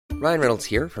Ryan Reynolds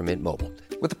here from Mint Mobile.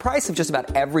 With the price of just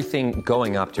about everything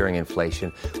going up during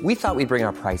inflation, we thought we'd bring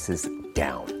our prices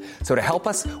down. So to help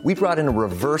us, we brought in a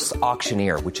reverse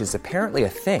auctioneer, which is apparently a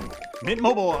thing. Mint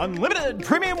Mobile Unlimited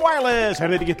Premium Wireless. How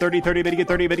to get 30, 30, bit to get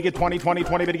 30, bit to get 20, 20,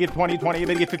 20, bit to get 20, 20,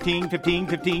 bit to get 15, 15,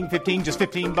 15, 15, just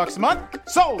 $15 a month?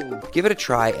 Sold! Give it a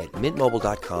try at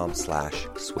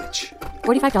mintmobile.com/switch.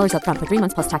 $45 up front for 3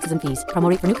 months plus taxes and fees. Promo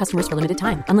rate for new customers for limited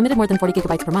time. Unlimited more than 40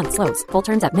 gigabytes per month. Slows full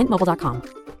terms at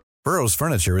mintmobile.com. Burrow's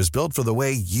furniture is built for the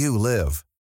way you live.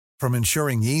 From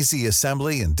ensuring easy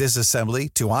assembly and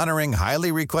disassembly to honoring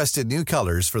highly requested new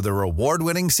colors for their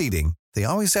award-winning seating, they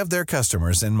always have their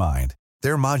customers in mind.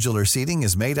 Their modular seating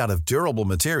is made out of durable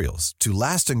materials to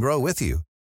last and grow with you.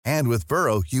 And with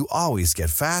Burrow, you always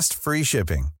get fast, free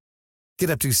shipping.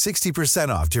 Get up to 60%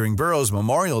 off during Burrow's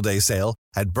Memorial Day sale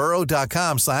at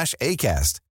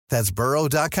burrow.com/ACAST. That's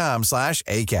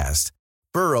burrow.com/ACAST.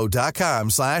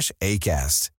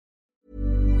 burrow.com/ACAST.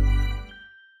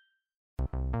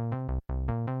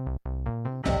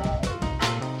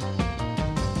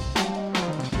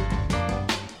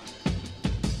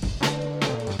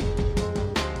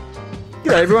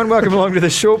 G'day everyone, welcome along to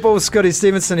the Short Ball. Scotty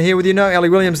Stevenson here with you. No Ali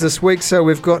Williams this week, so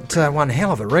we've got one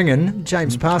hell of a ring-in.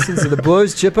 James Parsons of the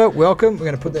Blues. Chipper, welcome. We're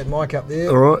going to put that mic up there.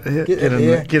 All right, yeah. Get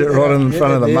it right in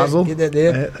front of the muzzle. Get that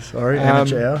there. Yeah, sorry,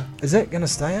 amateur hour. Is that going to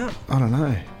stay up? I don't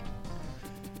know.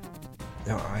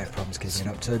 Oh, I have problems keeping it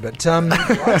up too, but I'll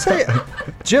tell you,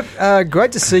 Jip,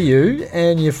 great to see you,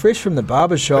 and you're fresh from the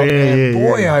barber shop, and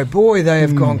oh boy, they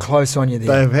have gone close on you there.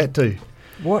 They have had to.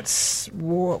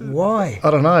 Why? I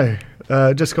don't know.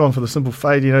 Just gone for the simple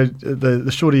fade. You know, the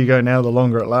shorter you go now, the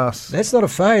longer it lasts. That's not a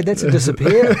fade. That's a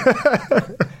disappear.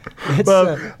 I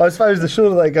suppose the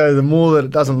shorter they go, the more that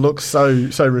it doesn't look so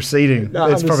receding. No,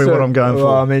 that's probably what I'm going for.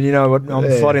 Well, I mean, you know what? I'm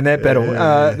fighting that battle.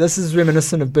 This is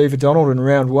reminiscent of Beaver Donald in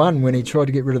round one when he tried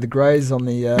to get rid of the greys on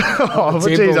the.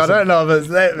 Geez, I don't know if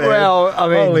it's that bad. Well, I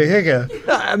mean, holy hecker!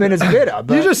 No, I mean, it's better.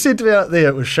 But you just said to me out there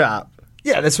it was sharp.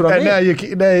 Yeah, that's what I mean.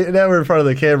 Now we're in front of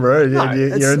the camera.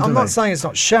 You're I'm not saying it's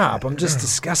not sharp. I'm just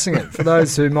discussing it for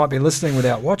those who might be listening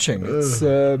without watching. It's,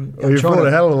 you've brought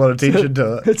a hell of a lot of attention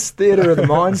to it. It's theatre of the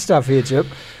mind stuff here, Chip.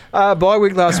 Bye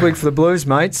week last week for the Blues,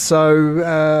 mate. So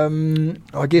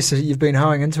I guess you've been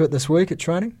hoeing into it this week at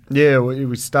training? Yeah,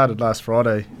 we started last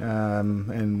Friday,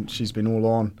 and she's been all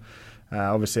on.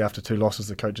 Obviously, after 2 losses,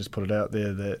 the coach has put it out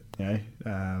there that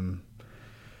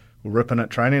we'll rip in at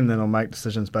training, and then I'll make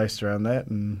decisions based around that,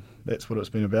 and that's what it's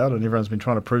been about. And everyone's been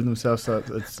trying to prove themselves, so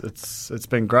it's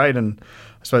been great. And I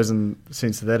suppose in the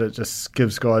sense of that, it just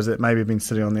gives guys that maybe have been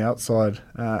sitting on the outside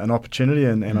an opportunity,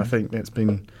 and I think that's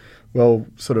been well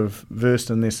sort of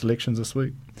versed in their selections this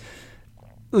week.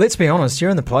 Let's be honest, you're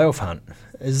in the playoff hunt.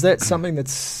 Is that something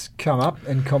that's come up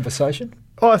in conversation?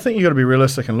 Oh, I think you've got to be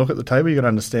realistic and look at the table. You've got to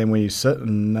understand where you sit,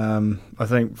 and I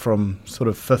think from sort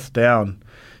of 5th down,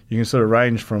 you can sort of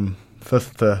range from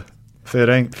 5th to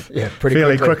 13th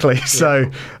fairly quickly. Yeah. So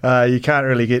you can't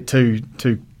really get too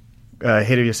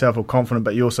ahead of yourself or confident,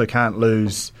 but you also can't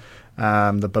lose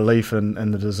the belief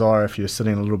and the desire if you're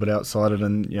sitting a little bit outside it.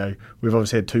 And we've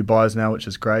obviously had 2 buys now, which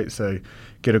is great. So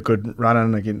get a good run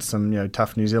in against some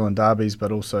tough New Zealand derbies,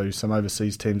 but also some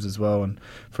overseas teams as well. And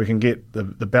if we can get the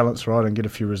balance right and get a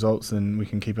few results, then we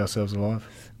can keep ourselves alive.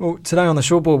 Well, today on the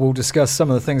Short Ball, we'll discuss some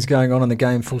of the things going on in the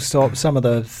game, full stop, some of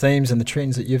the themes and the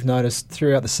trends that you've noticed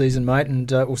throughout the season, mate,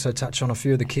 and also touch on a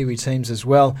few of the Kiwi teams as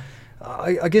well.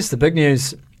 I guess the big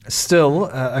news still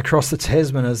across the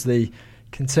Tasman is the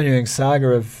continuing saga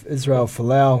of Israel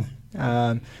Folau.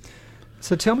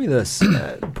 So tell me this,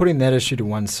 putting that issue to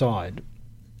one side,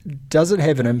 does it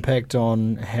have an impact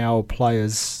on how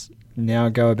players now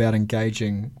go about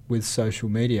engaging with social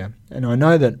media? And I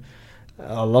know that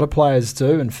a lot of players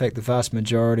do. In fact, the vast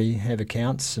majority have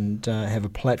accounts and have a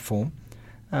platform.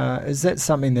 Is that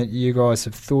something that you guys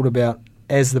have thought about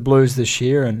as the Blues this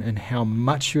year, and how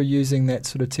much you're using that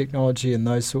sort of technology and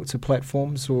those sorts of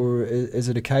platforms, or is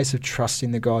it a case of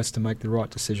trusting the guys to make the right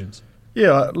decisions?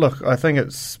 Yeah, look, I think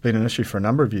it's been an issue for a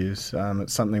number of years.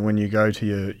 It's something when you go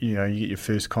to you get your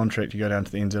first contract, you go down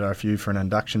to the NZRFU for an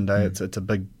induction day. It's a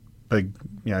big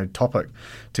topic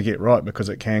to get right, because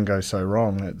it can go so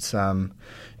wrong. It's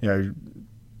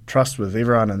trust with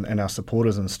everyone and our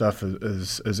supporters and stuff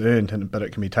is earned, but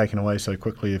it can be taken away so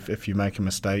quickly if you make a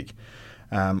mistake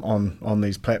on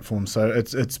these platforms. So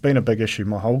it's been a big issue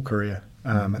my whole career.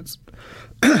 It's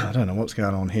I don't know what's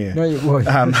going on here. No,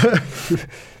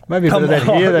 maybe a bit of that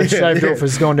hair that's shaved off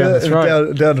has gone down the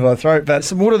throat. Down to my throat. But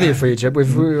some water there for you, Jib. We're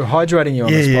hydrating you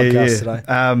on this podcast today.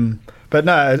 But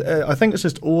no, I think it's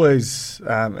just always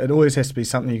it always has to be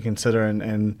something you consider,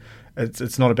 and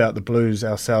it's not about the Blues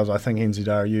ourselves. I think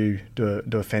NZRU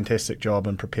do a fantastic job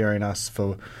in preparing us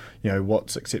for,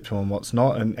 what's acceptable and what's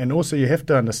not. And also you have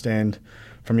to understand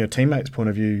from your teammates' point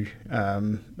of view,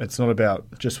 it's not about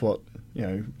just what,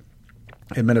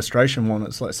 administration want.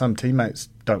 It's like some teammates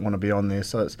don't want to be on there.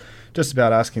 So it's just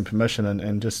about asking permission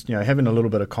and just, having a little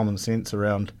bit of common sense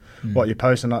around what you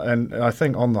post. And I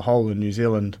think on the whole in New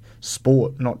Zealand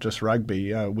sport, not just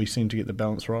rugby, we seem to get the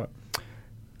balance right.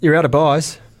 You're out of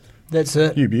buys. That's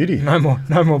it. You beauty. No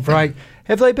more break.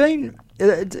 Have they been...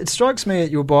 It strikes me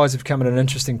that your buys have come at an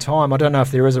interesting time. I don't know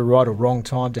if there is a right or wrong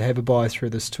time to have a buy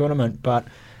through this tournament, but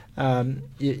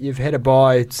you've had a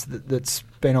buy that's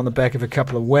been on the back of a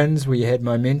couple of wins where you had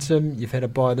momentum. You've had a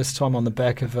buy this time on the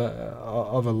back of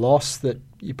a loss that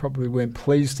you probably weren't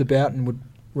pleased about and would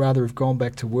rather have gone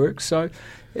back to work. So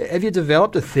have you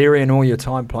developed a theory in all your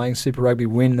time playing Super Rugby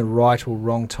when the right or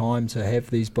wrong time to have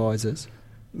these buys is?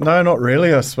 No, not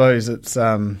really. I suppose it's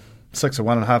 6 or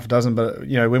 1 and a half a dozen. But,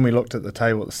 when we looked at the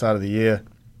table at the start of the year,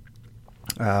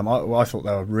 I thought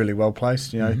they were really well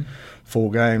placed,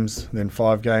 4 games, then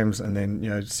 5 games, and then,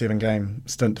 7-game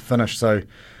stint to finish. So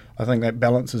I think that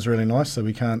balance is really nice, so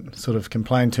we can't sort of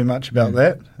complain too much about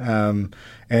that.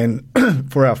 And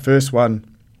for our first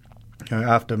one,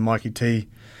 after Mikey T's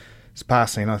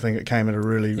passing, I think it came at a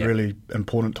really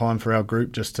important time for our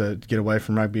group just to get away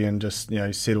from rugby and just,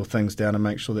 settle things down and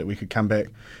make sure that we could come back.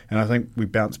 And I think we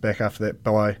bounced back after that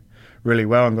bye really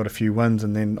well and got a few wins,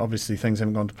 and then obviously things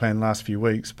haven't gone to plan the last few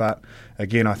weeks, but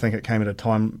again I think it came at a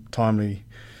timely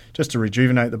just to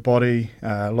rejuvenate the body.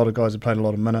 A lot of guys have played a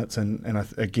lot of minutes, and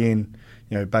again,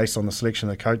 based on the selection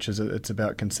of the coaches, it's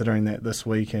about considering that this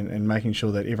week and making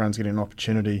sure that everyone's getting an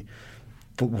opportunity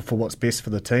for what's best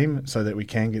for the team so that we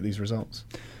can get these results.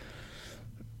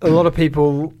 A lot of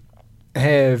people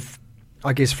have,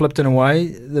 I guess, flipped in a way.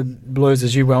 The Blues,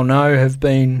 as you well know, have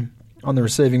been on the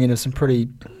receiving end of some pretty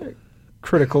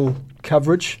critical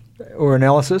coverage or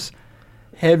analysis.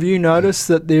 Have you noticed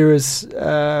that there is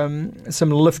some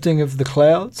lifting of the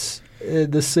clouds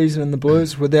this season in the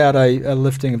Blues without a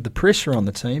lifting of the pressure on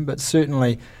the team, but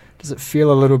certainly does it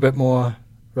feel a little bit more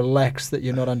relaxed that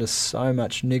you're not under so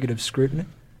much negative scrutiny?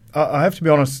 I have to be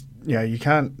honest, you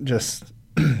can't just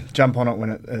jump on it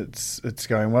when it's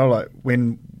going well. Like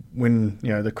when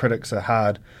the critics are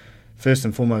hard, first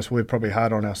and foremost, we're probably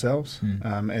hard on ourselves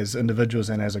as individuals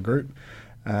and as a group.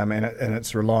 And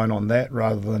it's relying on that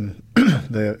rather than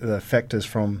the factors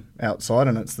from outside.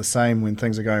 And it's the same when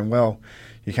things are going well.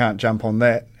 You can't jump on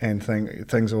that and think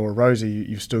things are all rosy.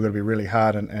 You've still got to be really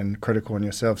hard and critical on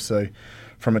yourself. So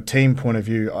from a team point of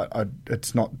view,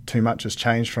 it's not too much has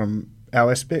changed from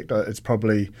our aspect. It's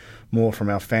probably more from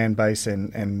our fan base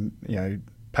and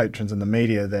patrons in the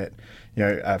media that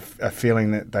are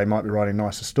feeling that they might be writing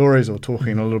nicer stories or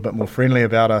talking a little bit more friendly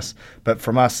about us. But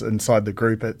from us inside the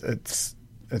group, it's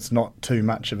not too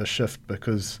much of a shift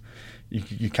because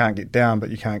you can't get down, but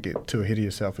you can't get too ahead of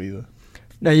yourself either.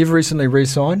 Now, you've recently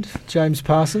re-signed James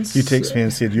Parsons. You texted me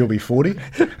and said, you'll be 40. I may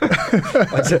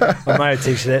have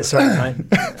texted that, sorry, mate.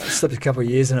 It's slipped a couple of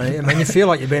years. And I mean, you feel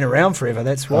like you've been around forever,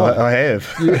 that's why. I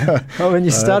have. You started pretty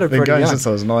young. I've been going since I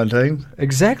was 19.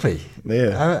 Exactly.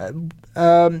 Yeah.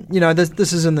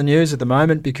 This is in the news at the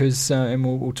moment because, and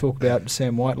we'll talk about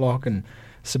Sam Whitelock and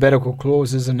sabbatical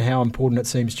clauses and how important it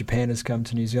seems Japan has come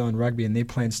to New Zealand rugby and their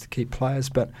plans to keep players.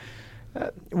 But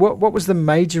what was the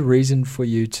major reason for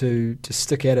you to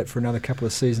stick at it for another couple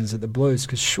of seasons at the Blues?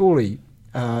 Because surely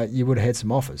you would have had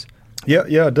some offers.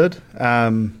 Yeah, I did.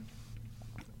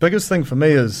 Biggest thing for me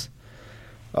is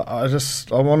I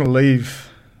want to leave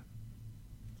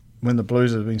when the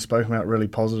Blues have been spoken about really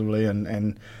positively,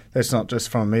 and that's not just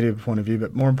from a media point of view,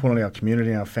 but more importantly, our community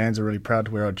and our fans are really proud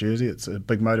to wear our jersey. It's a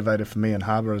big motivator for me and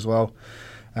Harbour as well.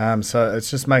 So it's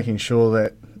just making sure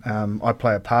that I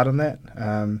play a part in that.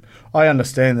 I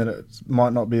understand that it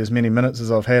might not be as many minutes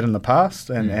as I've had in the past,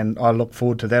 and I look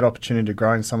forward to that opportunity to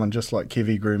growing someone just like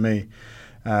Kevy grew me.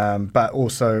 But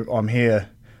also I'm here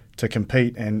to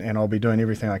compete, and I'll be doing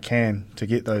everything I can to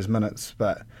get those minutes.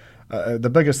 But the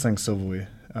biggest thing's silverware.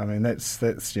 I mean, that's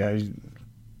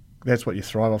what you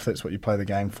thrive off. That's what you play the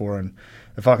game for. And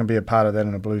if I can be a part of that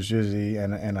in a Blues jersey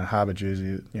and a Harbour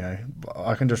jersey,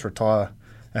 I can just retire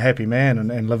a happy man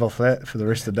and live off that for the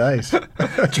rest of the days.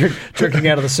 Drinking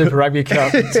out of the Super Rugby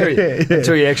cup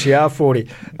until you actually are 40.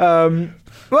 Well,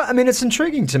 I mean, it's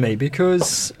intriguing to me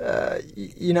because,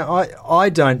 I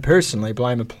don't personally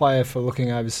blame a player for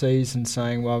looking overseas and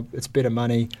saying, well, it's better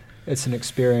money, it's an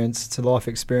experience, it's a life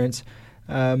experience.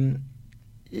 I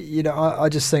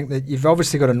just think that you've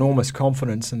obviously got enormous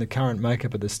confidence in the current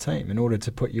makeup of this team in order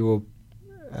to put your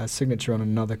signature on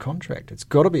another contract. It's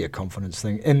got to be a confidence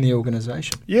thing in the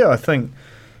organisation. Yeah, I think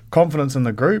confidence in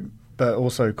the group, but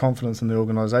also confidence in the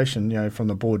organisation, from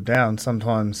the board down.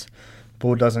 Sometimes the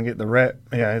board doesn't get the rap.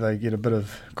 They get a bit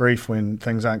of grief when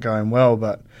things aren't going well,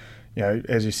 but,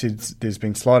 as you said, there's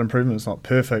been slight improvement. It's not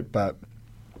perfect, but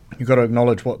you've got to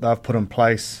acknowledge what they've put in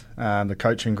place, the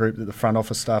coaching group that the front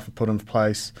office staff have put in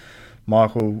place,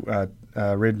 Michael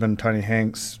Redmond, Tony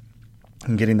Hanks,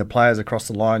 and getting the players across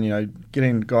the line,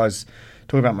 getting guys,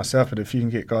 talking about myself, but if you can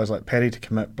get guys like Paddy to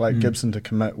commit, Blake Gibson to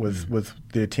commit with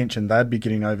the attention they'd be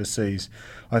getting overseas,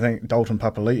 I think Dalton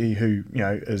Papali'i, who,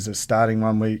 is a starting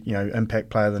 1 week, impact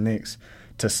player the next,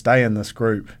 to stay in this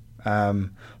group,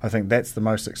 I think that's the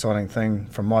most exciting thing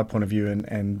from my point of view,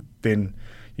 and then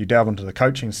you delve into the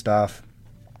coaching staff.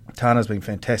 Tana's been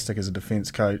fantastic as a defence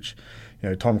coach.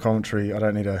 Tom Coventry, I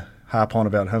don't need to harp on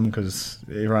about him because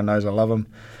everyone knows I love him,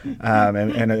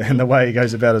 and the way he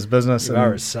goes about his business. You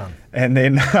are his son. And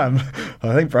then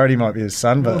I think Brody might be his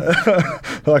son, but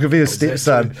I could be his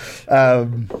stepson.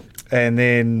 And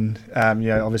then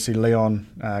obviously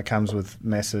Leon comes with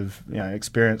massive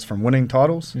experience from winning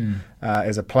titles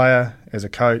as a player, as a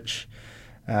coach.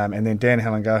 And then Dan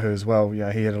Halangahu as well. He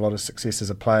had a lot of success as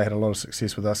a player, had a lot of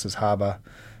success with us as Harbour.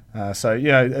 So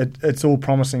it's all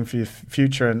promising for your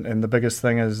future, and the biggest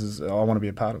thing is I want to be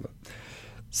a part of it.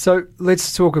 So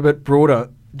let's talk a bit broader,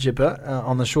 Jipper.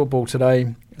 On the short ball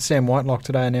today, Sam Whitelock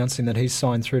today announcing that he's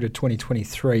signed through to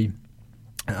 2023.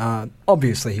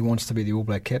 Obviously, he wants to be the All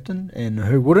Black captain, and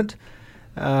who wouldn't?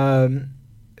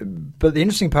 But the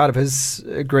interesting part of his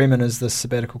agreement is the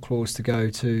sabbatical clause to go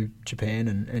to Japan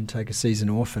and take a season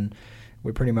off, and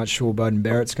we're pretty much sure Beauden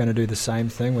Barrett's going to do the same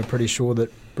thing. We're pretty sure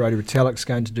that Brodie Retallick's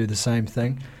going to do the same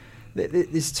thing.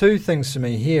 There's two things for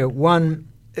me here. One,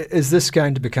 is this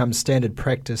going to become standard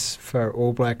practice for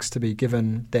All Blacks to be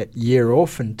given that year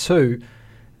off? And two,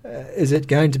 is it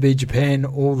going to be Japan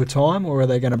all the time, or are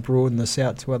they going to broaden this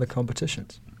out to other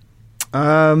competitions?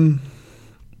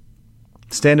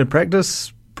 Standard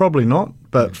practice, probably not,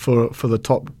 but for the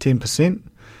top 10%,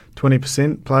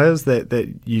 20% players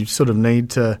that you sort of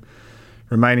need to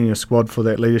remain in your squad for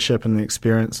that leadership and the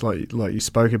experience like you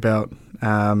spoke about,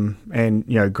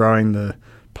 and growing the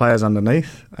players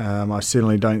underneath. I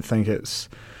certainly don't think it's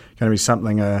going to be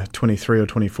something a 23 or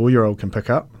 24-year-old can pick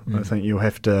up. I think you'll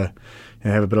have to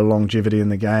have a bit of longevity in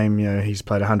the game. He's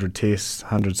played 100 tests,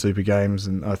 100 super games,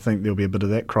 and I think there'll be a bit of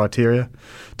that criteria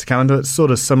to come into it. It's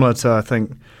sort of similar to, I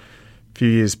think, a few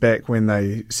years back when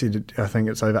they said, I think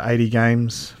it's over 80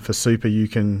 games for super, you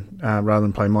can, rather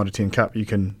than play Mitre 10 Cup, you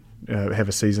can have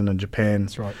a season in Japan.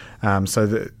 That's right.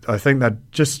 I think they're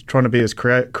just trying to be as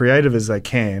creative as they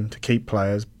can to keep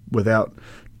players without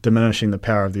diminishing the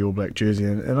power of the All Black jersey.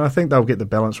 And I think they'll get the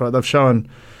balance right. They've shown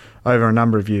over a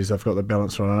number of years they've got the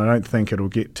balance right, and I don't think it'll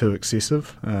get too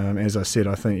excessive. As I said,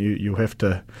 I think you'll have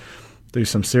to do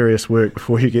some serious work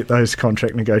before you get those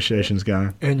contract negotiations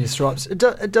going. Earn your stripes. It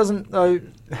doesn't, though.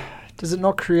 Does it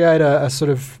not create a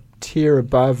sort of tier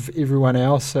above everyone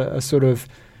else, a sort of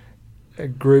a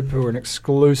group or an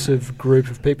exclusive group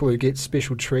of people who get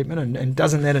special treatment, and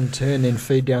doesn't that in turn then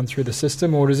feed down through the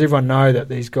system, or does everyone know that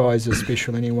these guys are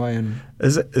special anyway? And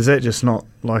is that just not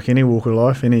like any walk of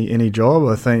life, any job?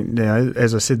 I think,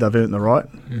 as I said, they've earned the right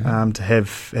to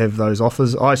have those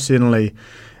offers. I certainly,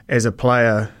 as a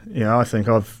player, I think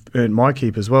I've earned my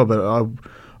keep as well, but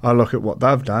I look at what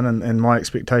they've done, and my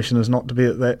expectation is not to be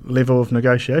at that level of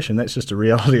negotiation. That's just a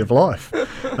reality of life.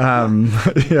 I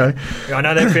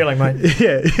know that feeling, mate.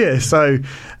 Yeah. So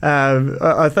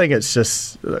I think it's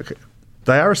just, look,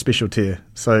 they are a special tier,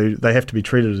 so they have to be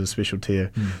treated as a special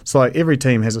tier. It's like every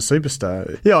team has a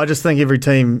superstar. Yeah, I just think every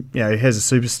team has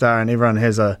a superstar, and everyone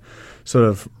has a sort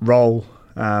of role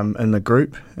in the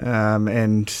group,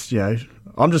 and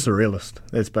I'm just a realist.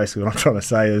 That's basically what I'm trying to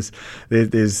say, is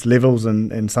there's levels,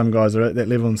 and some guys are at that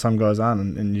level and some guys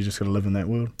aren't, and you just got to live in that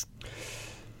world.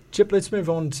 Chip, let's move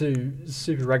on to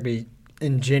Super Rugby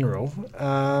in general.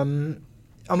 I'm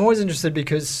always interested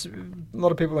because a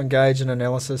lot of people engage in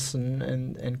analysis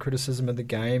and criticism of the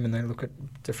game, and they look at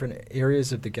different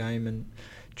areas of the game and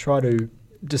try to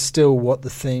distill what the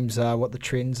themes are, what the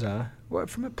trends are. Well,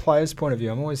 from a player's point of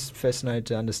view, I'm always fascinated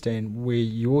to understand where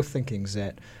your thinking's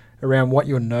at around what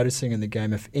you're noticing in the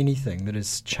game, if anything, that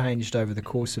has changed over the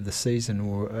course of the season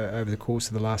or over the course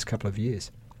of the last couple of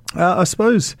years. I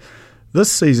suppose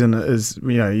this season is,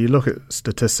 you look at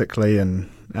statistically and,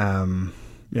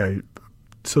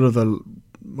 sort of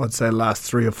I'd say last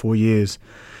 3 or 4 years,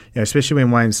 especially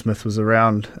when Wayne Smith was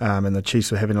around and the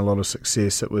Chiefs were having a lot of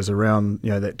success, it was around,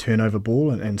 that turnover ball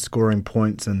and scoring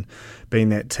points and being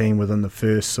that team within the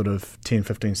first sort of 10,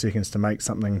 15 seconds to make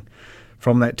something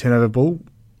from that turnover ball.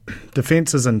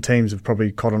 Defences and teams have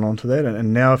probably cottoned onto that,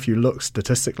 and now if you look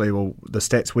statistically, well, the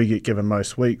stats we get given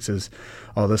most weeks is,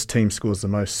 this team scores the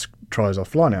most tries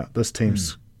off line-out, this team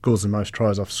scores the most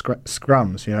tries off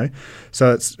scrums, you know.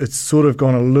 So it's sort of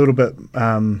gone a little bit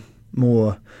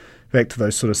more back to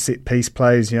those sort of set-piece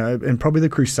plays, you know, and probably the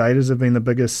Crusaders have been the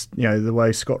biggest, you know, the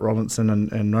way Scott Robinson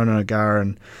and Ronan O'Gara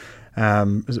and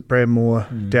is it Brad Moore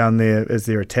down there as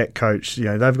their attack coach, you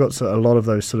know, they've got a lot of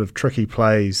those sort of tricky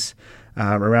plays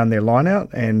around their line-out,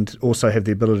 and also have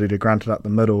the ability to grunt it up the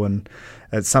middle, and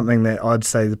it's something that I'd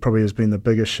say that probably has been the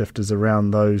biggest shift is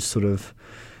around those sort of,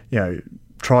 you know,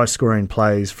 try-scoring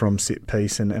plays from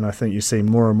set-piece, and I think you see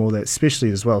more and more that,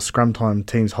 especially as well, scrum time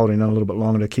teams holding in a little bit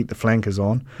longer to keep the flankers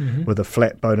on with a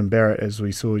flat Beauden Barrett, as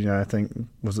we saw, you know, I think,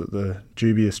 was it the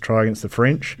dubious try against the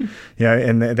French? You know,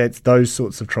 and that's those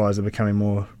sorts of tries are becoming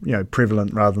more, you know,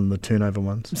 prevalent rather than the turnover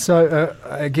ones. So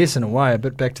I guess in a way, a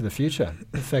bit back to the future,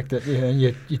 the fact that, you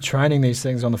know, you're training these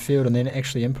things on the field and then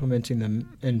actually implementing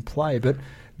them in play, but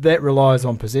that relies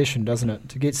on possession, doesn't it?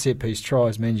 To get set-piece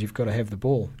tries means you've got to have the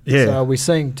ball. Yeah. So are we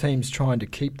seeing teams trying to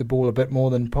keep the ball a bit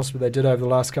more than possibly they did over the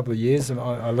last couple of years?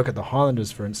 I look at the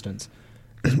Highlanders, for instance,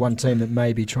 as one team that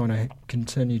may be trying to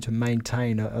continue to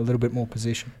maintain a little bit more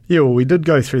possession. Yeah, well, we did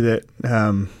go through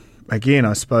that. Again,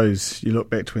 I suppose you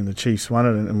look back to when the Chiefs won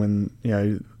it and when, you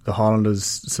know, the Highlanders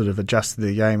sort of adjusted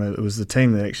their game. It was the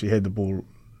team that actually had the ball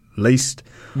least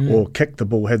or kicked the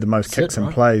ball, had the most kicks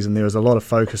and plays, and there was a lot of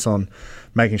focus on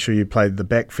making sure you played the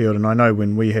backfield. And I know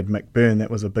when we had McBurn, that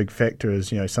was a big factor,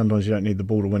 is, you know, sometimes you don't need the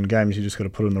ball to win games, you just got to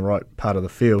put it in the right part of the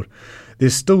field.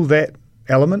 There's still that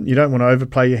element. You don't want to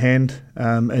overplay your hand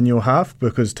in your half,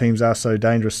 because teams are so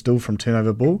dangerous still from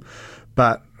turnover ball.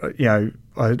 But, you know,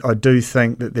 I do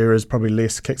think that there is probably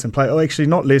less kicks in play. Oh, actually,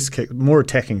 not less kicks, more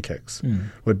attacking kicks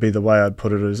would be the way I'd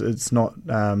put it. It's not,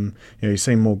 you know, you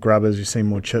see more grubbers, you see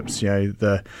more chips, you know,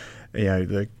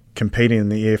 the competing in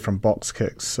the air from box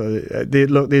kicks. So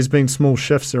there's been small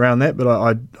shifts around that, but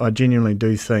I genuinely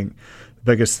do think the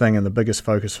biggest thing and the biggest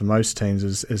focus for most teams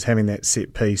is having that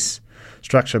set piece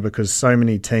structure, because so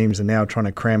many teams are now trying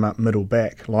to cram up middle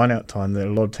back line out time that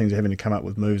a lot of teams are having to come up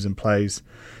with moves and plays,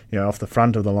 you know, off the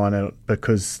front of the line out,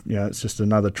 because, you know, it's just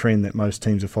another trend that most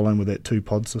teams are following with that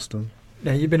 2-pod system.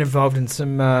 Now, you've been involved in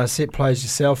some set plays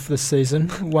yourself this season,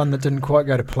 one that didn't quite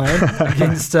go to plan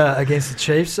against the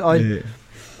Chiefs.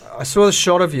 I saw the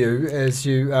shot of you as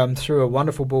you threw a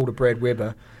wonderful ball to Brad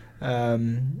Weber,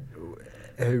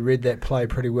 who read that play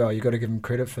pretty well. You've got to give him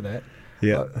credit for that.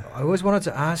 Yeah. I always wanted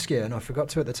to ask you, and I forgot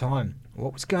to at the time,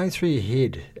 what was going through your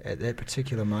head at that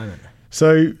particular moment?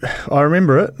 So I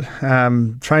remember it,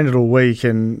 trained it all week,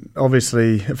 and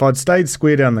obviously if I'd stayed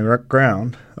square down the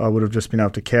ground, I would have just been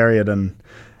able to carry it and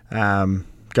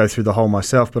go through the hole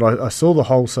myself. But I saw the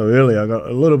hole so early, I got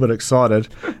a little bit excited,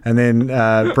 and then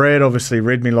Brad obviously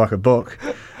read me like a book.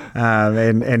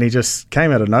 And he just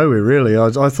came out of nowhere, really.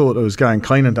 I thought it was going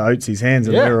clean into Oates's hands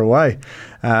and we were away.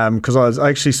 Because I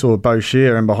actually saw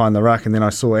Boucher in behind the ruck, and then I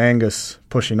saw Angus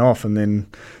pushing off, and then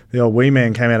the old wee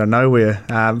man came out of nowhere.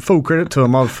 Full credit to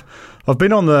him. I've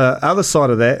been on the other side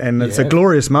of that, and it's a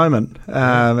glorious moment.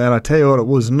 And I tell you what, it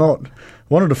was not.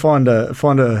 Wanted to find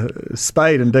a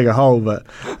spade and dig a hole, but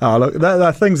look, there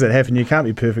are things that happen. You can't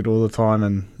be perfect all the time,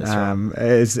 and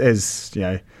as you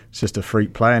know, it's just a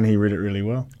freak play, and he read it really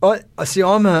well. I see.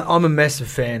 I'm a massive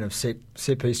fan of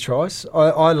set piece tries.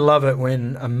 I love it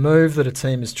when a move that a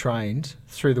team has trained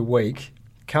through the week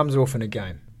comes off in a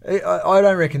game. I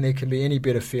don't reckon there can be any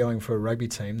better feeling for a rugby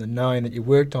team than knowing that you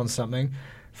worked on something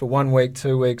for 1 week,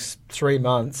 2 weeks, 3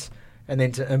 months, and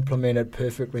then to implement it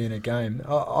perfectly in a game.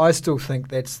 I still think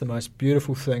that's the most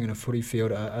beautiful thing in a footy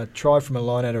field, a try from a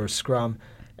line-out or a scrum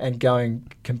and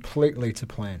going completely to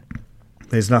plan.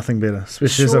 There's nothing better,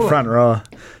 especially as a front rower.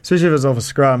 Especially if it's off a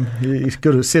scrum. You've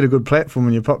got to set a good platform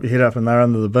and you pop your head up and they're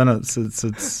under the bin.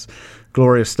 It's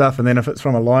glorious stuff. And then if it's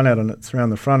from a line-out and it's around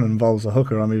the front and involves a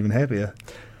hooker, I'm even happier.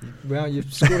 Well,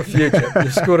 you've scored a few, Kip.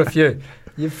 You've scored a few.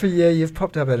 You've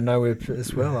popped up out of nowhere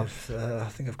as well. I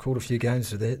think I've called a few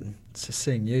games with that, and just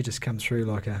seeing you just come through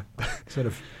like a sort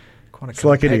of quite a. It's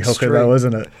like any hooker, though,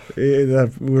 isn't it? Yeah,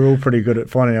 we're all pretty good at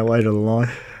finding our way to the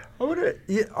line.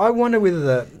 I wonder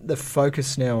whether the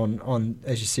focus now on,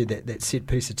 as you said, that set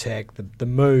piece attack, the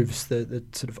moves, the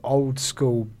sort of old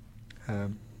school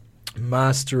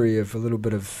mastery of a little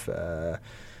bit of.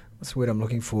 What's the word I'm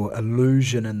looking for?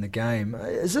 Illusion in the game.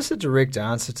 Is this a direct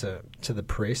answer to the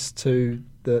press, to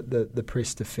the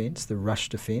press defence, the rush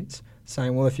defence,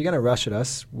 saying, well, if you're going to rush at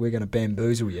us, we're going to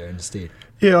bamboozle you instead?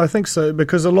 Yeah, I think so,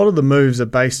 because a lot of the moves are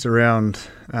based around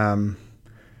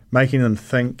making them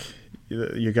think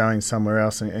you're going somewhere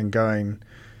else and going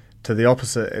to the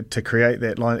opposite to create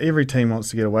that line. Every team wants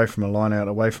to get away from a line out,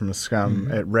 away from a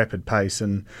scrum at rapid pace,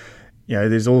 and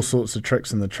there's all sorts of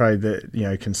tricks in the trade that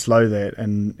can slow that.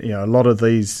 And a lot of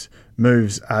these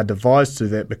moves are devised to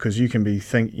that because you can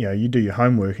you do your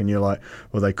homework and you're like,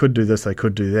 well, they could do this, they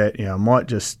could do that. I might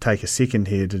just take a second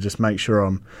here to just make sure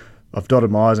I've dotted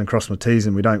my I's and crossed my T's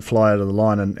and we don't fly out of the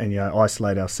line and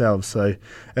isolate ourselves. So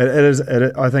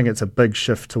I think it's a big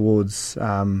shift towards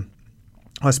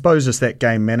I suppose just that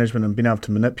game management and being able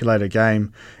to manipulate a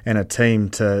game and a team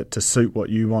to suit what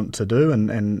you want to do.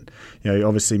 And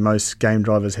obviously most game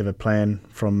drivers have a plan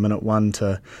from minute 1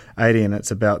 to 80, and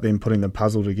it's about them putting the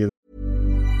puzzle together.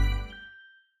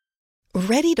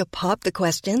 Ready to pop the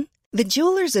question? The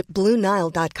jewelers at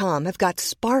BlueNile.com have got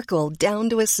sparkle down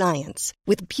to a science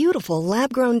with beautiful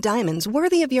lab-grown diamonds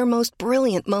worthy of your most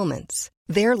brilliant moments.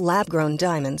 Their lab-grown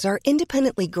diamonds are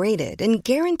independently graded and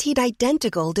guaranteed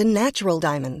identical to natural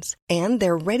diamonds, and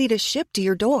they're ready to ship to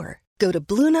your door. Go to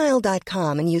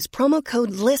BlueNile.com and use promo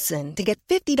code LISTEN to get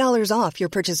 $50 off your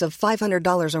purchase of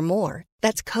 $500 or more.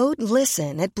 That's code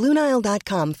LISTEN at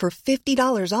BlueNile.com for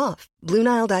 $50 off.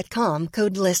 BlueNile.com,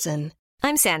 code LISTEN.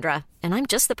 I'm Sandra, and I'm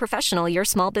just the professional your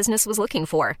small business was looking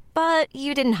for. But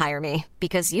you didn't hire me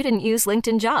because you didn't use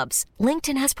LinkedIn Jobs.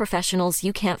 LinkedIn has professionals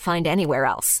you can't find anywhere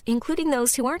else, including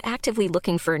those who aren't actively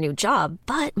looking for a new job,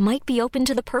 but might be open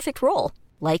to the perfect role,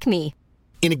 like me.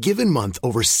 In a given month,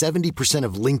 over 70%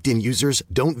 of LinkedIn users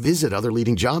don't visit other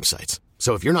leading job sites.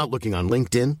 So if you're not looking on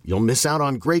LinkedIn, you'll miss out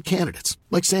on great candidates,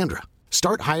 like Sandra.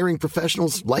 Start hiring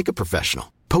professionals like a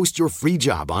professional. Post your free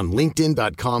job on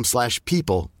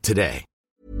linkedin.com/people today.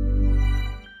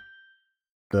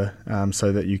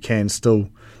 So that you can still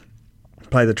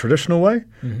play the traditional way,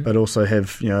 but also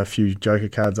have a few joker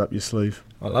cards up your sleeve.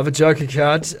 I love a joker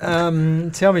card.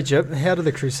 Tell me, Jip, how do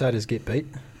the Crusaders get beat?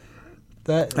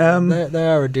 They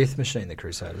are a death machine. The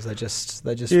Crusaders. They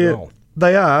just roll.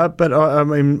 They are, but I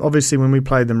mean, obviously, when we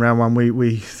played them round 1,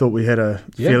 we thought we had a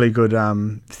fairly good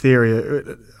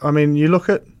theory. I mean, you look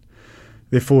at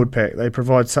their forward pack; they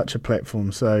provide such a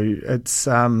platform. So it's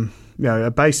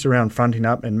based around fronting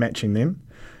up and matching them.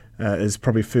 Is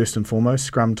probably first and foremost.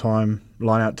 Scrum time,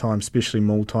 line-out time, especially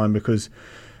maul time, because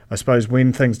I suppose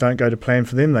when things don't go to plan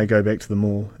for them, they go back to the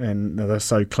maul, and they're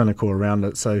so clinical around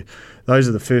it. So those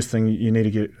are the first thing you need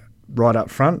to get right up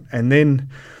front. And then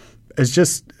it's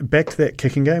just back to that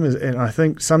kicking game. And I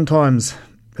think sometimes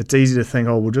it's easy to think,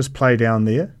 we'll just play down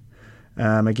there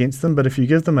against them. But if you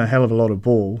give them a hell of a lot of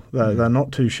ball, they're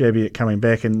not too shabby at coming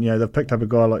back. And they've picked up a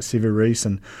guy like Sevu Reece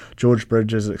and George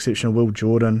Bridges, exceptional, Will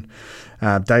Jordan,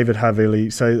 David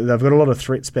Havili. So they've got a lot of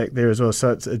threats back there as well.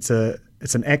 So it's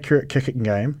an accurate kicking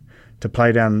game to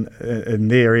play down in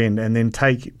their end, and then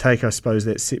take I suppose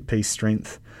that set piece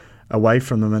strength away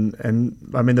from them. And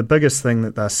I mean the biggest thing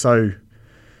that they're so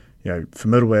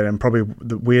formidable at, and probably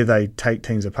where they take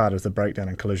teams apart, is the breakdown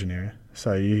and collision area.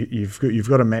 So you've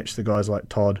got to match the guys like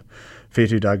Todd,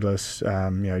 Fetu Douglas,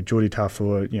 Geordie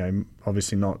Tafua,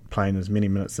 obviously not playing as many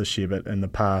minutes this year, but in the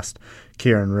past,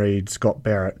 Kieran Reid, Scott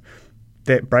Barrett.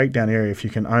 That breakdown area, if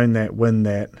you can own that, win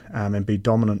that, and be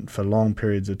dominant for long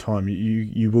periods of time,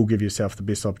 you will give yourself the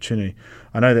best opportunity.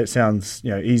 I know that sounds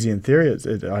easy in theory.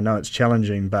 I know it's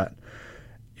challenging, but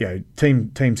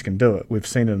teams can do it. We've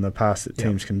seen it in the past that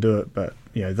teams can do it, but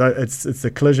it's the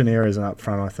collision areas and up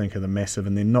front, I think, are the massive,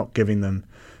 and they're not giving them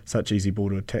such easy ball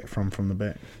to attack from the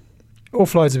back.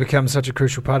 Offloads have become such a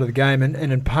crucial part of the game, and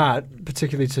in part,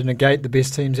 particularly to negate the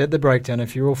best teams at the breakdown.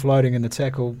 If you're offloading in the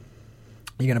tackle,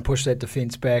 you're going to push that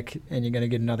defence back, and you're going to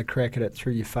get another crack at it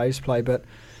through your phase play. But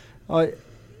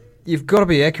you've got to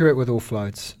be accurate with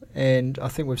offloads, and I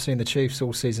think we've seen the Chiefs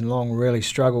all season long really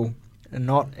struggle, and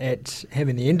not at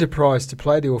having the enterprise to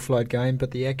play the offload game,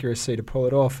 but the accuracy to pull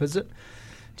it off.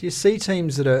 Do you see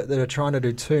teams that are trying to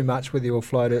do too much with the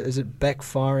offload? Is it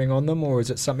backfiring on them, or is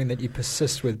it something that you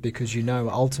persist with because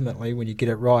ultimately when you get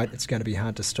it right, it's going to be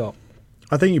hard to stop?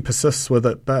 I think you persist with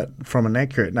it, but from an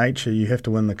accurate nature, you have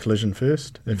to win the collision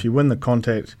first. If you win the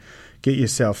contact, get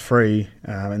yourself free,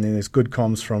 and then there's good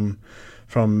comms from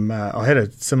I had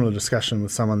a similar discussion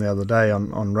with someone the other day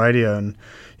on radio, and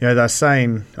they're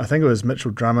saying, I think it was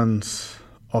Mitchell Drummond's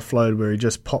offload where he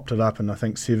just popped it up, and I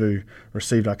think Sevu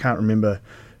received. I can't remember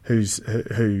who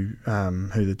the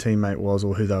teammate was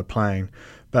or who they were playing,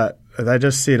 but they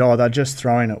just said, they're just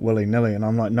throwing it willy-nilly, and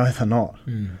I'm like, no, they're not.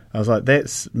 I was like,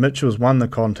 Mitchell's won the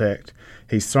contact.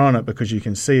 He's thrown it because you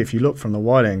can see, if you look from the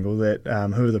wide angle, that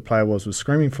whoever the player was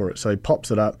screaming for it. So he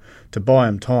pops it up to buy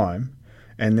him time,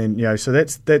 and then so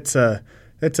that's a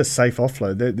safe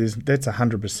offload. That's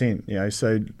 100%.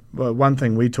 So one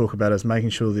thing we talk about is making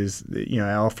sure there's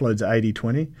our offloads are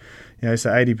 80-20.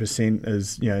 So 80%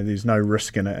 is, there's no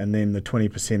risk in it, and then the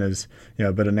 20% is,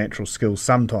 a bit of natural skill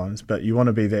sometimes. But you want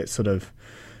to be that sort of,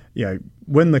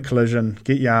 win the collision,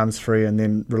 get your arms free, and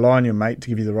then rely on your mate to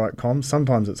give you the right comms.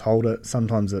 Sometimes it's hold it,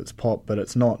 sometimes it's pop, but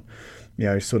it's not,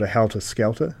 sort of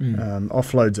helter-skelter.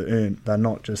 Offloads are earned. They're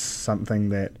not just something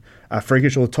that are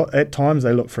freakish, or at times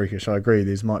they look freakish. I agree,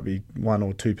 there might be 1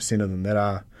 or 2% of them that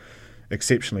are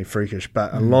exceptionally freakish,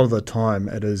 but a lot of the time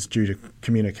it is due to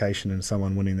communication and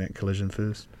someone winning that collision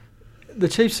first. The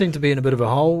Chiefs seem to be in a bit of a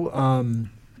hole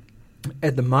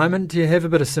at the moment. Do you have a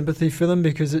bit of sympathy for them,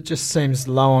 because it just seems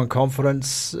low on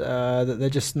confidence, that they're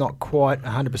just not quite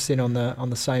 100% on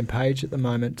the same page at the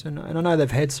moment? And I know they've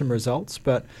had some results,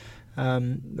 but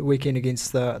the weekend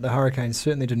against the Hurricanes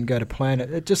certainly didn't go to plan.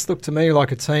 It just looked to me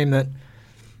like a team that,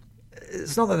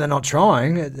 it's not that they're not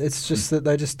trying, it's just that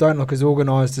they just don't look as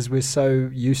organised as we're so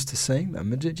used to seeing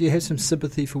them. Do you have some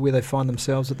sympathy for where they find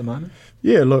themselves at the moment?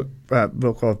 Yeah, look,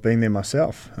 I've been there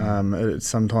myself.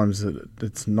 Sometimes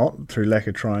it's not through lack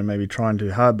of trying, maybe trying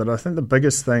too hard, but I think the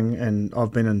biggest thing, and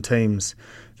I've been in teams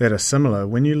that are similar,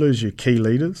 when you lose your key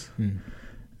leaders,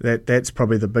 that's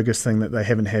probably the biggest thing that they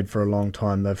haven't had for a long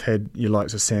time. They've had your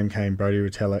likes of Sam Cane, Brodie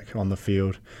Retallick on the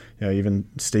field, even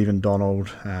Stephen Donald,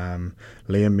 Liam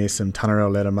Messam,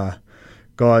 Tanarel Latimer,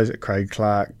 guys at Craig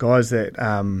Clark, guys that,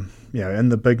 in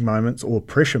the big moments or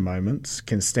pressure moments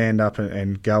can stand up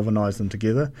and galvanise them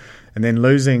together. And then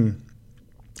losing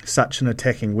such an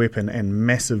attacking weapon and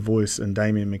massive voice in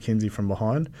Damian McKenzie from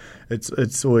behind,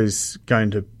 it's always going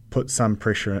to put some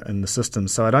pressure in the system.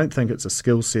 So I don't think it's a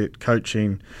skill set,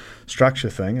 coaching, structure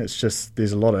thing. It's just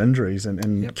there's a lot of injuries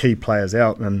and key players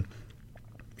out. And,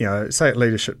 say at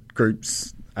leadership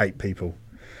groups, 8 people.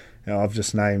 I've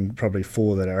just named probably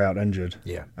 4 that are out injured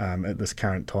at this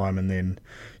current time. And then,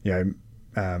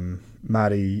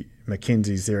 Marty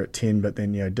McKenzie's there at 10, but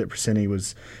then, Dick Presini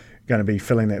was going to be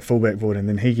filling that fullback void, and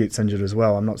then he gets injured as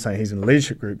well. I'm not saying he's in the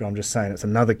leadership group, but I'm just saying it's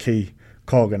another key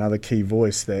cog, another key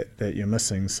voice that you're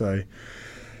missing. So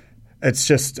it's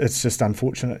just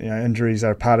unfortunate. Injuries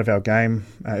are a part of our game.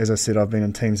 As I said, I've been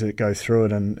in teams that go through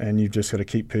it, and you've just got to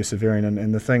keep persevering.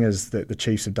 And the thing is that the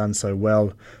Chiefs have done so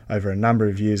well over a number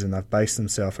of years, and they've based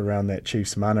themselves around that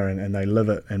Chiefs mana, and they live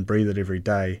it and breathe it every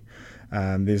day.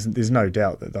 There's no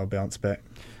doubt that they'll bounce back.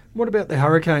 What about the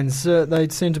Hurricanes? They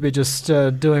seem to be just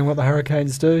doing what the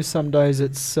Hurricanes do. Some days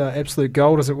it's absolute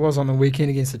gold, as it was on the weekend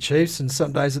against the Chiefs, and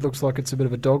some days it looks like it's a bit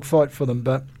of a dogfight for them.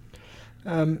 But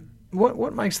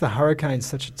what makes the Hurricanes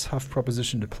such a tough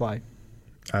proposition to play?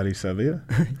 Ardie Savea.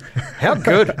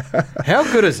 How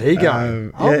good is he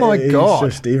going? My God.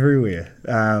 He's just everywhere.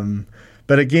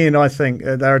 But again, I think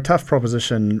they're a tough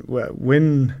proposition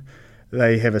when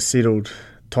they have a settled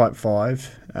type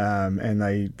 5, and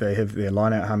they have their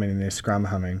line-out humming and their scrum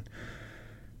humming.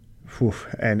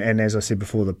 And as I said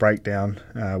before, the breakdown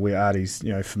where Ardie's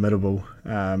formidable,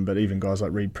 but even guys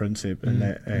like Reed Prinsep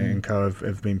and co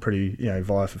have been pretty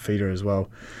via for feeder as well,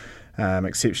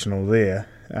 exceptional there.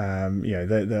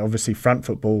 They're obviously front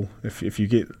football. If you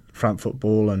get front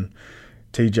football, and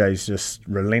TJ's just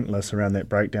relentless around that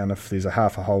breakdown. If there's a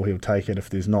half a hole, he'll take it. If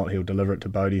there's not, he'll deliver it to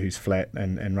Bodie, who's flat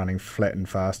and running flat and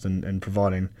fast and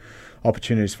providing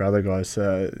opportunities for other guys.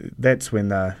 That's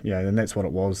when and that's what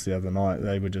it was the other night.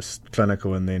 They were just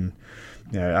clinical, and then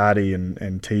Ardie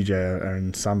and TJ are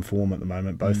in some form at the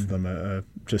moment. Both of them are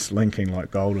just linking like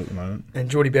gold at the moment. And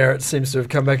Geordie Barrett seems to have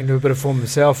come back into a bit of form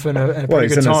himself in a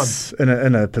pretty good time.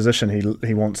 In a position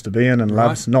he wants to be in and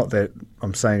loves. Not that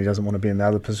I'm saying he doesn't want to be in the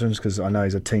other positions, because I know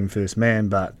he's a team first man,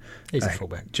 but he's a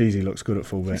fullback. Geez, he looks good at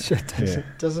fullback.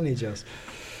 Doesn't he just?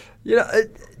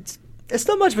 It's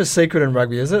not much of a secret in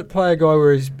rugby, is it? Play a guy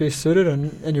where he's best suited,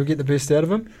 and you'll get the best out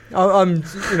of him.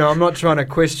 I'm not trying to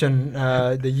question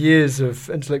the years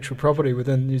of intellectual property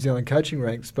within New Zealand coaching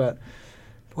ranks, but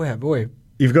boy.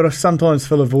 You've got to sometimes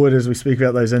fill a void as we speak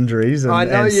about those injuries,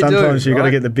 and sometimes you've got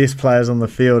to get the best players on the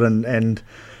field, and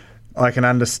I can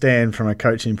understand from a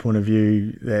coaching point of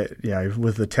view that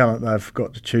with the talent they've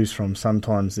got to choose from,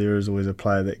 sometimes there is always a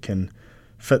player that can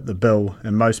fit the bill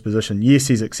in most positions. Yes,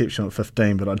 he's exceptional at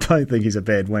 15, but I don't think he's a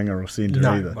bad winger or centre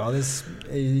either. Well,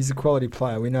 he's a quality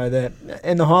player. We know that.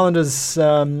 And the Highlanders,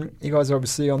 you guys are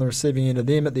obviously on the receiving end of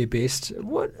them at their best.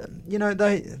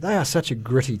 They are such a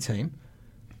gritty team.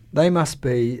 They must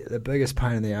be the biggest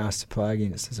pain in the arse to play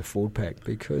against as a forward pack,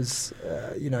 because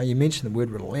you mentioned the word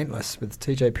relentless with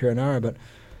TJ Perenara, but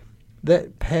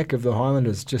that pack of the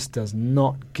Highlanders just does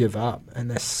not give up, and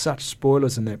they're such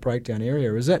spoilers in that breakdown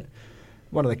area. Is that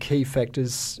one of the key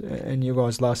factors in you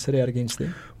guys' last hit out against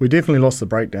them? We definitely lost the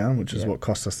breakdown, which is what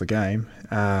cost us the game,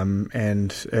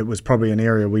 and it was probably an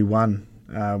area we won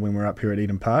when we're up here at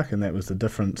Eden Park, and that was the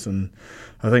difference. And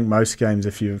I think most games,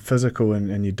 if you're physical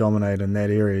and you dominate in that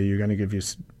area, you're going to give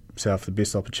yourself the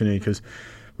best opportunity, because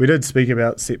we did speak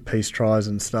about set-piece tries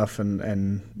and stuff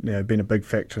and being a big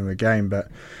factor in the game, but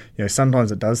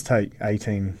sometimes it does take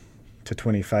 18 to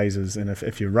 20 phases, and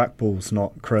if your ruck ball's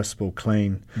not crisp or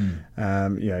clean,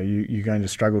 you're going to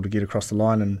struggle to get across the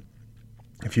line. And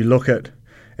if you look at,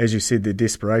 as you said, their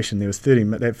desperation, there was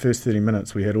that first 30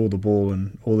 minutes we had all the ball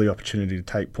and all the opportunity to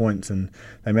take points, and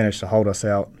they managed to hold us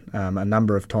out a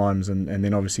number of times and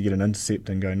then obviously get an intercept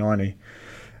and go 90.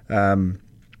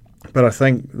 But I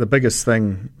think the biggest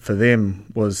thing for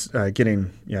them was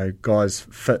getting guys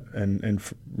fit and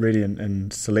ready in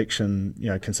selection,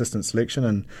 consistent selection.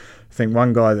 And I think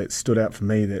one guy that stood out for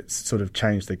me that's sort of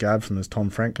changed the guard from is Tom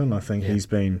Franklin. I think he's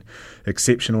been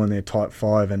exceptional in their type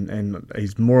 5, and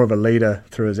he's more of a leader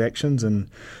through his actions. And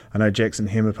I know Jackson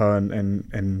Hemipo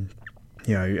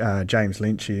and James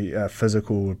Lynch are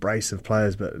physical, abrasive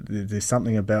players, but there's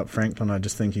something about Franklin. I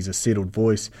just think he's a settled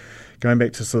voice. Going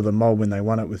back to sort of the mould when they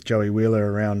won it with Joey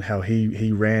Wheeler around how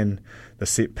he ran the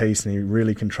set piece and he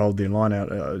really controlled their line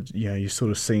out. You're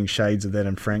sort of seeing shades of that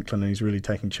in Franklin, and he's really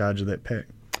taking charge of that pack.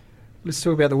 Let's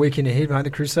talk about the weekend ahead, mate. The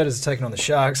Crusaders are taking on the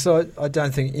Sharks. So I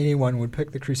don't think anyone would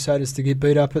pick the Crusaders to get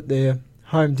beat up at their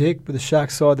home deck with a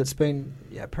Sharks side that's been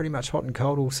pretty much hot and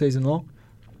cold all season long.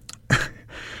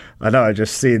 I know I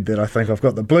just said that I think I've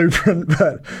got the blueprint,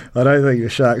 but I don't think the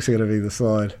Sharks are going to be the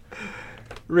side.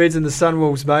 Reds and the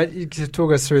Sunwolves, mate. You can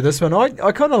talk us through this one.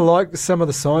 I kind of like some of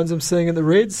the signs I'm seeing in the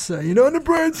Reds. On the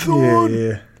brand side.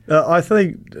 Yeah. I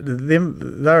think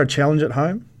they're a challenge at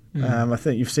home. I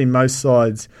think you've seen most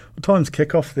sides. What time's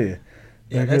kick-off there?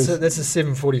 Yeah, that's a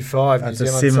 7:45 New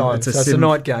Zealand time. So it's a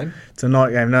night game. It's a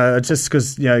night game. No, it's just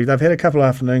because they've had a couple of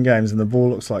afternoon games and the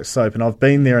ball looks like soap. And I've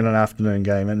been there in an afternoon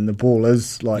game and the ball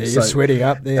is like soap. You're sweating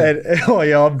up there.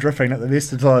 I'm dripping at the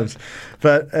best of times.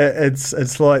 But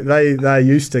it's like they're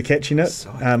used to catching it.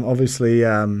 Obviously,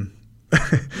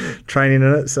 training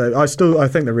in it. So I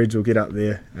think the Reds will get up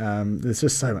there. There's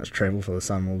just so much travel for the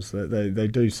Sunwolves. They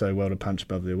do so well to punch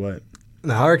above their weight.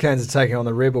 The Hurricanes are taking on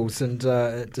the Rebels, and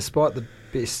despite the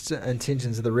best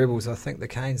intentions of the Rebels, I think the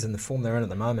Canes in the form they're in at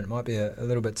the moment might be a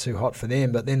little bit too hot for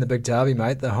them. But then the big derby,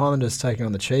 mate, the Highlanders taking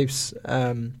on the Chiefs.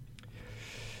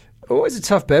 Always a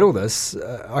tough battle, this.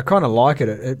 I kind of like it.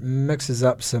 It mixes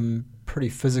up some pretty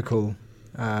physical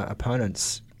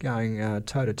opponents going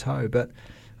toe-to-toe. But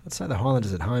I'd say the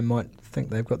Highlanders at home might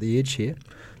think they've got the edge here.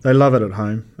 They love it at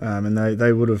home, and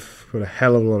they would have got a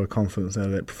hell of a lot of confidence out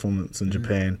of that performance in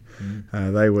Japan.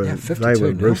 They were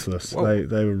ruthless.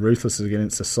 They were ruthless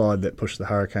against a side that pushed the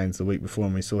Hurricanes the week before,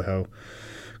 and we saw how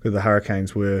good the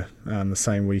Hurricanes were the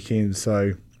same weekend.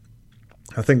 So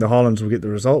I think the Highlands will get the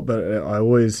result, but I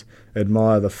always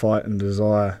admire the fight and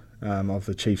desire of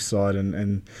the Chiefs side,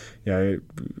 and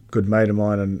good mate of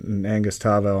mine and Angus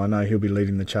Tavo, I know he'll be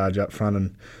leading the charge up front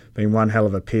and being one hell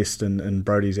of a pest in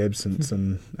Brodie's absence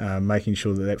and making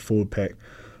sure that forward pack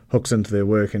hooks into their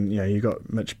work. And you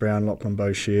got Mitch Brown, Lachlan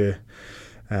Boshier,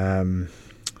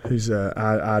 who's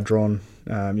Ardron.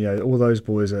 All those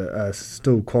boys are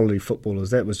still quality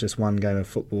footballers. That was just one game of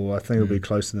football. I think it'll be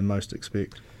closer than most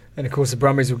expect. And of course the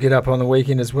Brumbies will get up on the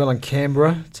weekend as well in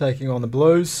Canberra, taking on the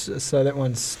Blues. So that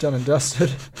one's done and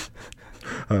dusted.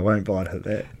 I won't bite at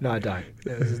that. No, don't.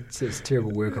 It's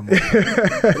terrible work on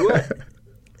my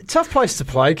tough place to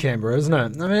play, Canberra, isn't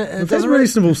it? I mean, it doesn't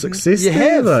reasonable success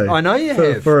there, though. I know you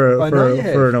have. For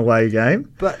an away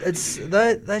game. But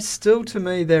they still, to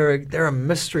me, they're a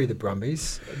mystery, the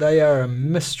Brumbies. They are a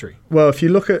mystery. Well, if you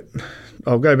look at...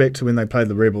 I'll go back to when they played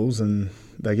the Rebels and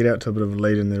they get out to a bit of a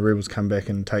lead and the Rebels come back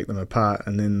and take them apart,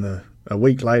 and then a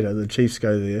week later the Chiefs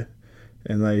go there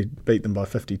and they beat them by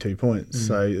 52 points.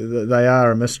 So they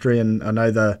are a mystery, and I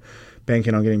know they're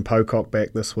banking on getting Pocock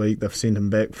back this week. They've sent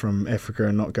him back from Africa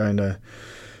and not going to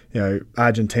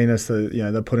Argentina, so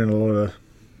they put in a lot of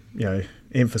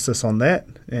emphasis on that,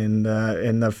 and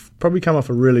they've probably come off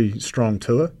a really strong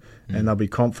tour, and they'll be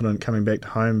confident coming back to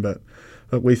home. But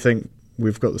look, we think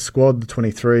we've got the squad, the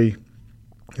 23,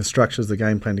 the structures, the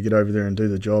game plan to get over there and do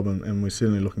the job, and we're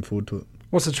certainly looking forward to it.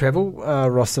 What's the travel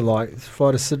roster like?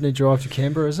 Fly to Sydney, drive to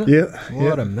Canberra, is it? Yeah.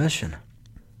 What a mission.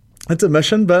 It's a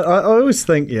mission, but I always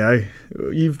think,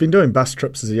 you've been doing bus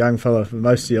trips as a young fella for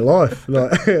most of your life.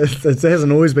 It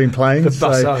hasn't always been planes.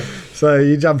 So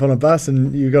you jump on a bus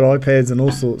and you've got iPads and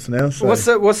all sorts now. So.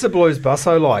 What's the Blues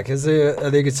busso like?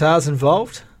 Are there guitars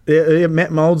involved? Yeah,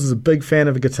 Matt Moulds is a big fan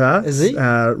of a guitar. Is he?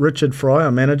 Richard Fry,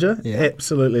 our manager,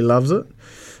 absolutely loves it.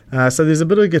 So there's a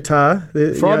bit of guitar.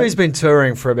 Freybe's been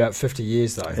touring for about 50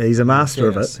 years, though. He's a master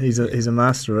of it. He's a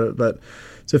master of it. But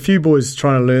there's a few boys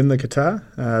trying to learn the guitar.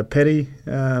 Paddy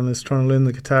is trying to learn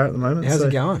the guitar at the moment. How's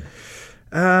it going?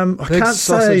 I can't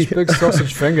say. Big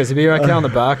sausage fingers. Have you okay on the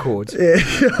bar chords? Yeah,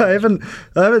 I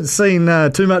haven't seen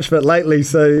too much of it lately.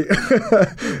 So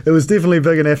it was definitely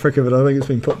big in Africa, but I think it's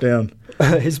been put down.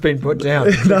 It's been put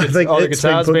down. No, I think the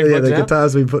guitar's been put down. The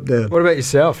guitar's been put down. What about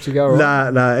yourself? Do you go all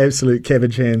right? Nah, absolute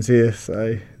cabbage hands here.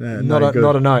 So not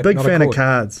a note. Big fan of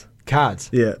cards. Cards.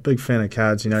 Yeah, big fan of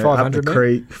cards. 500 up the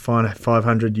creek,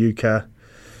 500 Yucca,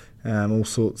 all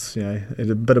sorts. A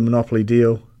bit of Monopoly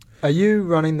deal. Are you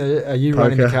running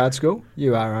the card school?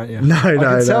 You are, aren't you? No, I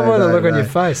can tell by the look on your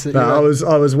face. I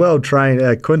was well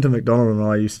trained. Quinton McDonald and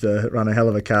I used to run a hell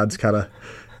of a cards cutter.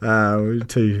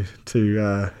 Two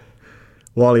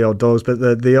wily old dogs.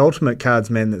 But the ultimate cards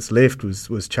man that's left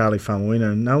was Charlie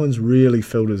Faumuina, and no one's really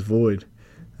filled his void.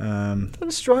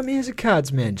 Doesn't strike me as a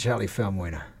cards man, Charlie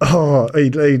Faumuina. Oh,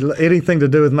 anything to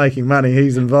do with making money,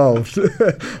 he's involved.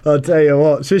 I'll tell you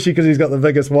what, especially because he's got the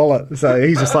biggest wallet. So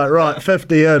he's just like, right,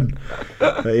 50 in.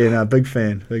 But big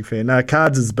fan. No,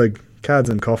 cards is big.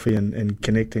 Cards and coffee and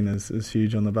connecting is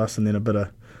huge on the bus, and then a bit of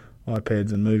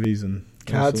iPads and movies and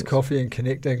cards, coffee and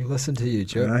connecting. Listen to you,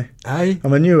 Joe. Hey?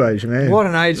 I'm a new age man. What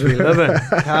an age we live in.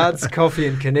 Cards, coffee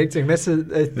and connecting.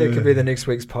 That could be the next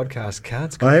week's podcast.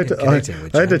 Cards, coffee and connecting.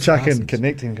 I had to chuck in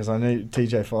connecting because I knew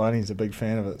TJ Faiani's a big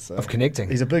fan of it. So of connecting?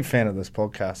 He's a big fan of this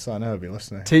podcast, so I know he'll be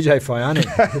listening. TJ Faiani.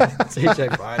 TJ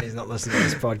Faiani's not listening to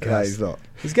this podcast. No, he's not.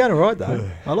 He's going all right, though.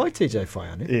 I like TJ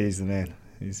Faiani. Yeah, he's the man.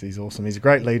 He's awesome. He's a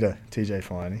great leader, TJ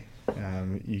Faiani.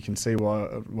 You can see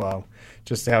why,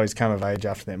 just how he's come of age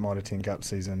after that Mitre 10 Cup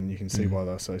season. You can see why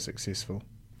they're so successul.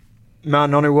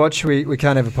 Martin Onuwatch, we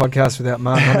can't have a podcast without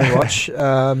Martin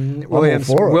Onuwatch.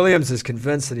 Williams is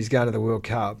convinced that he's going to the World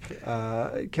Cup.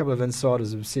 A couple of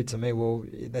insiders have said to me, well,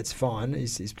 that's fine,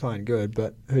 he's playing good,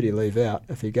 but who do you leave out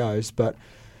if he goes? But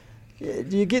do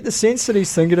you get the sense that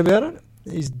he's thinking about it?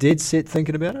 He's dead set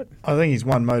thinking about it? I think he's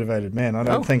one motivated man. I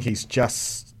don't think he's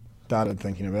just started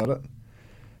thinking about it.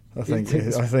 I think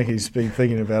he's been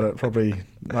thinking about it probably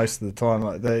most of the time.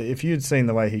 If you'd seen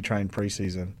the way he trained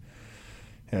pre-season,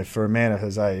 for a man of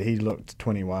his age, he looked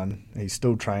 21. He's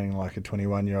still training like a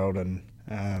 21-year-old, and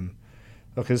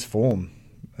his form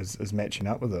is matching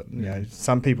up with it.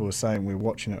 Some people are saying we're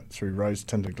watching it through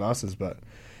rose-tinted glasses, but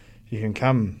you can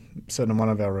come sit in one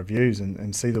of our reviews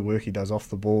and see the work he does off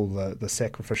the ball, the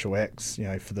sacrificial acts,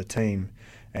 for the team,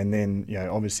 and then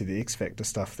obviously the X factor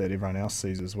stuff that everyone else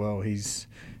sees as well. His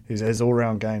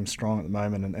all-round game strong at the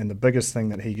moment, and the biggest thing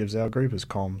that he gives our group is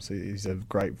comms. He's a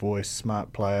great voice,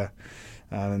 smart player,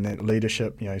 and that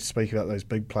leadership. Speak about those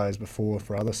big players before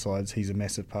for other sides. He's a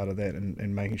massive part of that,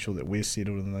 and making sure that we're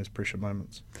settled in those pressure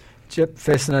moments. Chip,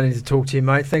 fascinating to talk to you,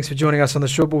 mate. Thanks for joining us on the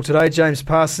Short Ball today. James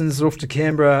Parsons off to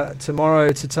Canberra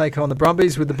tomorrow to take on the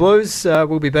Brumbies with the Blues.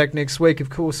 We'll be back next week, of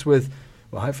course, with...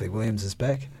 Well, hopefully Williams is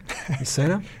back. You seen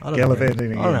him? I don't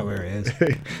know where he is.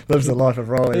 Lives the life of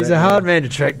Riley. He's a hard man to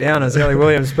track down, as Ellie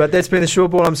Williams. But that's been the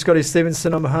Short Ball. I'm Scotty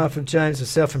Stevenson on behalf of James,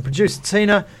 myself, and producer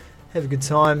Tina. Have a good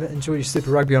time. Enjoy your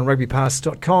Super Rugby on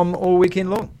rugbypass.com all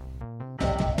weekend long.